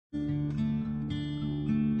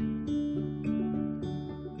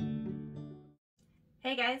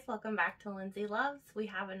Hey guys, welcome back to Lindsey Loves. We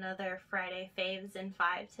have another Friday Faves in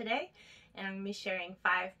 5 today, and I'm going to be sharing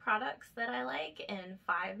 5 products that I like in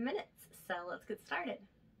 5 minutes. So let's get started.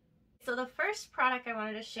 So the first product I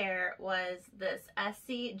wanted to share was this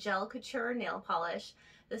Essie Gel Couture nail polish.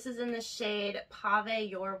 This is in the shade Pave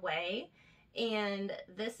Your Way, and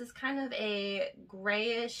this is kind of a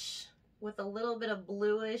grayish with a little bit of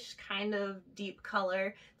bluish kind of deep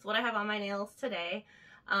color. It's what I have on my nails today.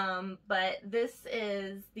 But this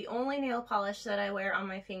is the only nail polish that I wear on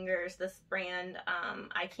my fingers, this brand.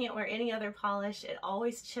 I can't wear any other polish. It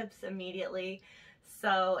always chips immediately.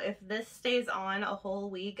 So if this stays on a whole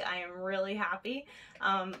week, I am really happy.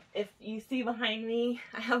 If you see behind me,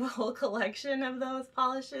 I have a whole collection of those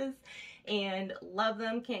polishes and love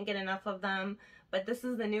them, can't get enough of them. But this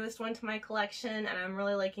is the newest one to my collection, and I'm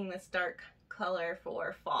really liking this dark color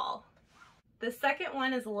for fall. The second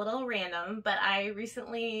one is a little random, but I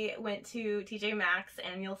recently went to TJ Maxx,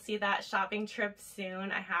 and you'll see that shopping trip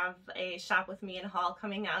soon. I have a shop with me and haul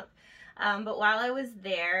coming up. But while I was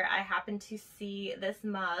there, I happened to see this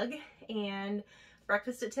mug, and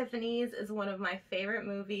Breakfast at Tiffany's is one of my favorite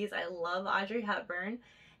movies. I love Audrey Hepburn,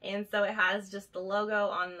 and so it has just the logo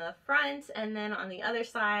on the front, and then on the other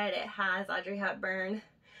side it has Audrey Hepburn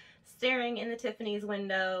staring in the Tiffany's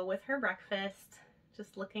window with her breakfast,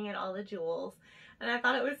 just looking at all the jewels. And I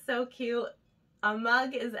thought it was so cute. A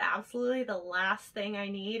mug is absolutely the last thing I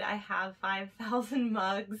need. I have 5,000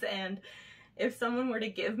 mugs, and if someone were to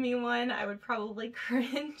give me one, I would probably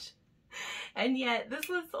cringe. And yet this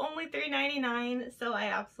was only $3.99, so I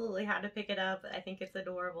absolutely had to pick it up. I think it's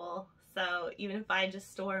adorable. So even if I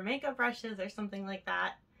just store makeup brushes or something like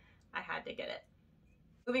that, I had to get it.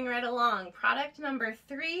 Moving right along, product number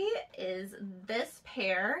 3 is this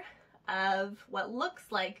pair of what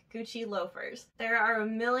looks like Gucci loafers. There are a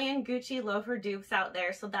million Gucci loafer dupes out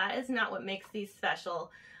there, so that is not what makes these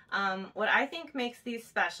special. What I think makes these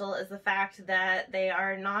special is the fact that they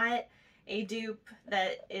are not a dupe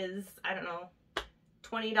that is, I don't know,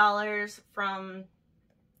 $20 from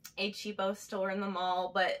a cheapo store in the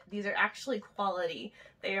mall, but these are actually quality.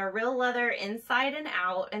 They are real leather inside and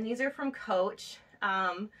out, and these are from Coach.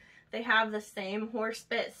 They have the same horse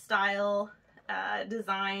bit style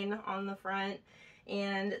design on the front,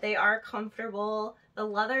 and they are comfortable. The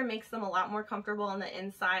leather makes them a lot more comfortable on the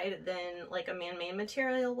inside than like a man-made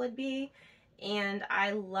material would be, and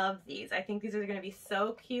I love these. I think these are going to be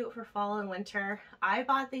so cute for fall and winter. I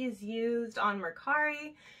bought these used on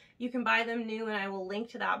Mercari. You can buy them new, and I will link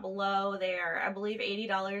to that below. They are, I believe,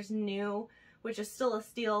 $80 new, which is still a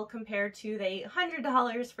steal compared to the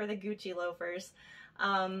 $100 for the Gucci loafers.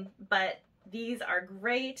 But these are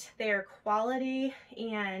great. They are quality,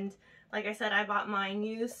 and like I said, I bought mine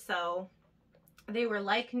used, so they were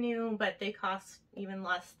like new, but they cost even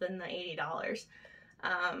less than the $80.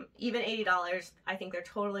 Even $80, I think they're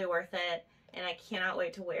totally worth it, and I cannot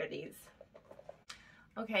wait to wear these.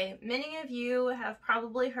 Okay, many of you have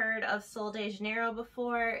probably heard of Sol de Janeiro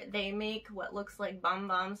before. They make what looks like Bum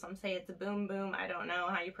Bum. Some say it's a Boom Boom. I don't know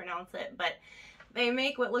how you pronounce it, but they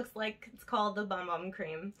make what looks like it's called the Bum Bum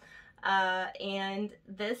Cream. And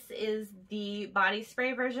this is the body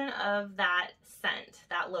spray version of that scent,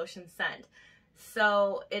 that lotion scent.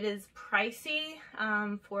 So it is pricey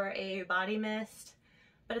for a body mist,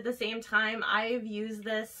 but at the same time, I've used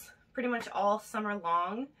this pretty much all summer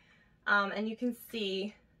long. And you can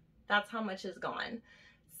see that's how much is gone.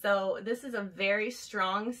 So this is a very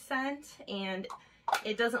strong scent, and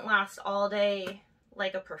it doesn't last all day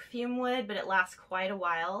like a perfume would, but it lasts quite a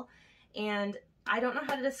while. And I don't know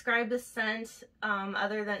how to describe this scent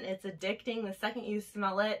other than it's addicting. The second you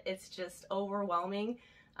smell it, it's just overwhelming.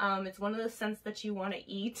 It's one of those scents that you want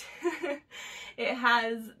to eat. It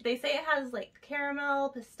has, they say it has like caramel,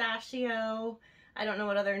 pistachio, I don't know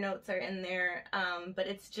what other notes are in there, but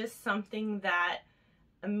it's just something that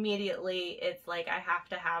immediately it's like, I have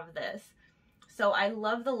to have this. So I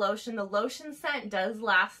love the lotion. The lotion scent does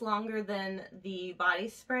last longer than the body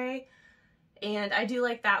spray, and I do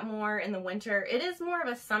like that more in the winter. It is more of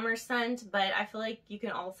a summer scent, but I feel like you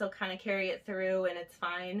can also kind of carry it through and it's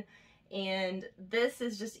fine. And this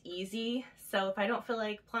is just easy. So if I don't feel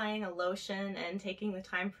like applying a lotion and taking the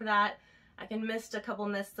time for that, I can mist a couple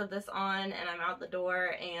mists of this on and I'm out the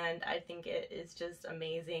door, and I think it is just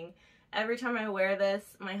amazing. Every time I wear this,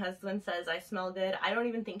 my husband says I smell good. I don't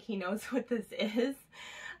even think he knows what this is.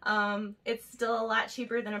 It's still a lot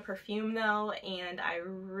cheaper than a perfume though, and I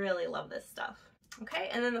really love this stuff. Okay,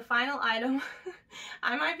 and then the final item,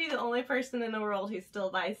 I might be the only person in the world who still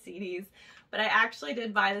buys CDs, but I actually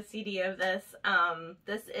did buy the CD of this.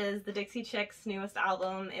 This is the Dixie Chicks' newest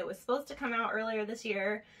album. It was supposed to come out earlier this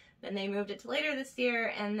year. Then they moved it to later this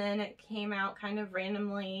year, and then it came out kind of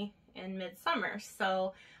randomly in midsummer.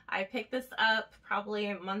 So I picked this up probably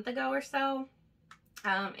a month ago or so.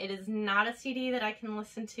 It is not a CD that I can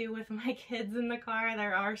listen to with my kids in the car.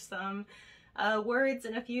 There are some words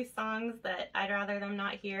in a few songs that I'd rather them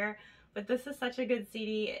not hear, but this is such a good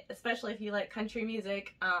CD, especially if you like country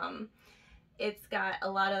music. It's got a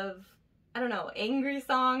lot of, I don't know, angry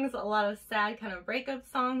songs, a lot of sad kind of breakup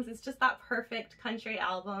songs. It's just that perfect country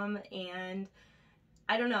album, and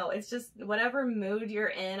I don't know, it's just whatever mood you're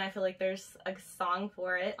in, I feel like there's a song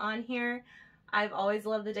for it on here. I've always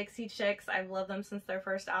loved the Dixie Chicks. I've loved them since their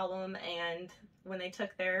first album, and when they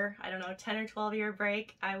took their, I don't know, 10 or 12 year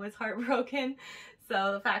break, I was heartbroken.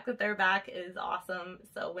 So the fact that they're back is awesome.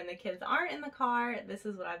 So when the kids aren't in the car, this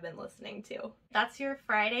is what I've been listening to. That's your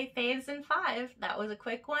Friday Faves in 5. That was a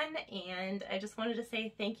quick one, and I just wanted to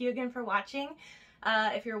say thank you again for watching.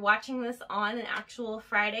 If you're watching this on an actual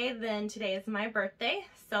Friday, then today is my birthday.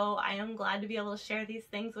 So I am glad to be able to share these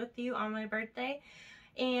things with you on my birthday.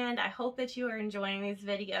 And I hope that you are enjoying these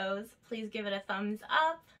videos. Please give it a thumbs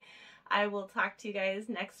up. I will talk to you guys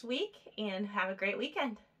next week, and have a great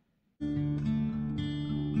weekend.